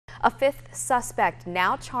A fifth suspect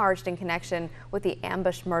now charged in connection with the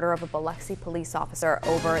ambushed murder of a Biloxi police officer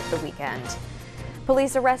over the weekend.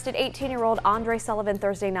 Police arrested 18-year-old Andre Sullivan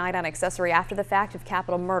Thursday night on accessory after the fact of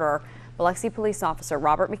capital murder. Biloxi police officer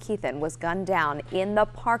Robert McKeithen was gunned down in the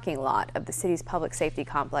parking lot of the city's public safety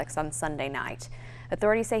complex on Sunday night.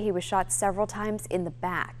 Authorities say he was shot several times in the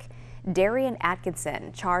back. Darian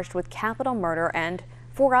Atkinson, charged with capital murder, and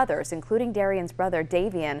 4 others, including Darian's brother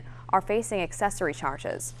Davian, are facing accessory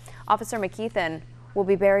charges. Officer McKeithen will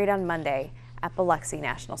be buried on Monday at Biloxi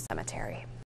National Cemetery.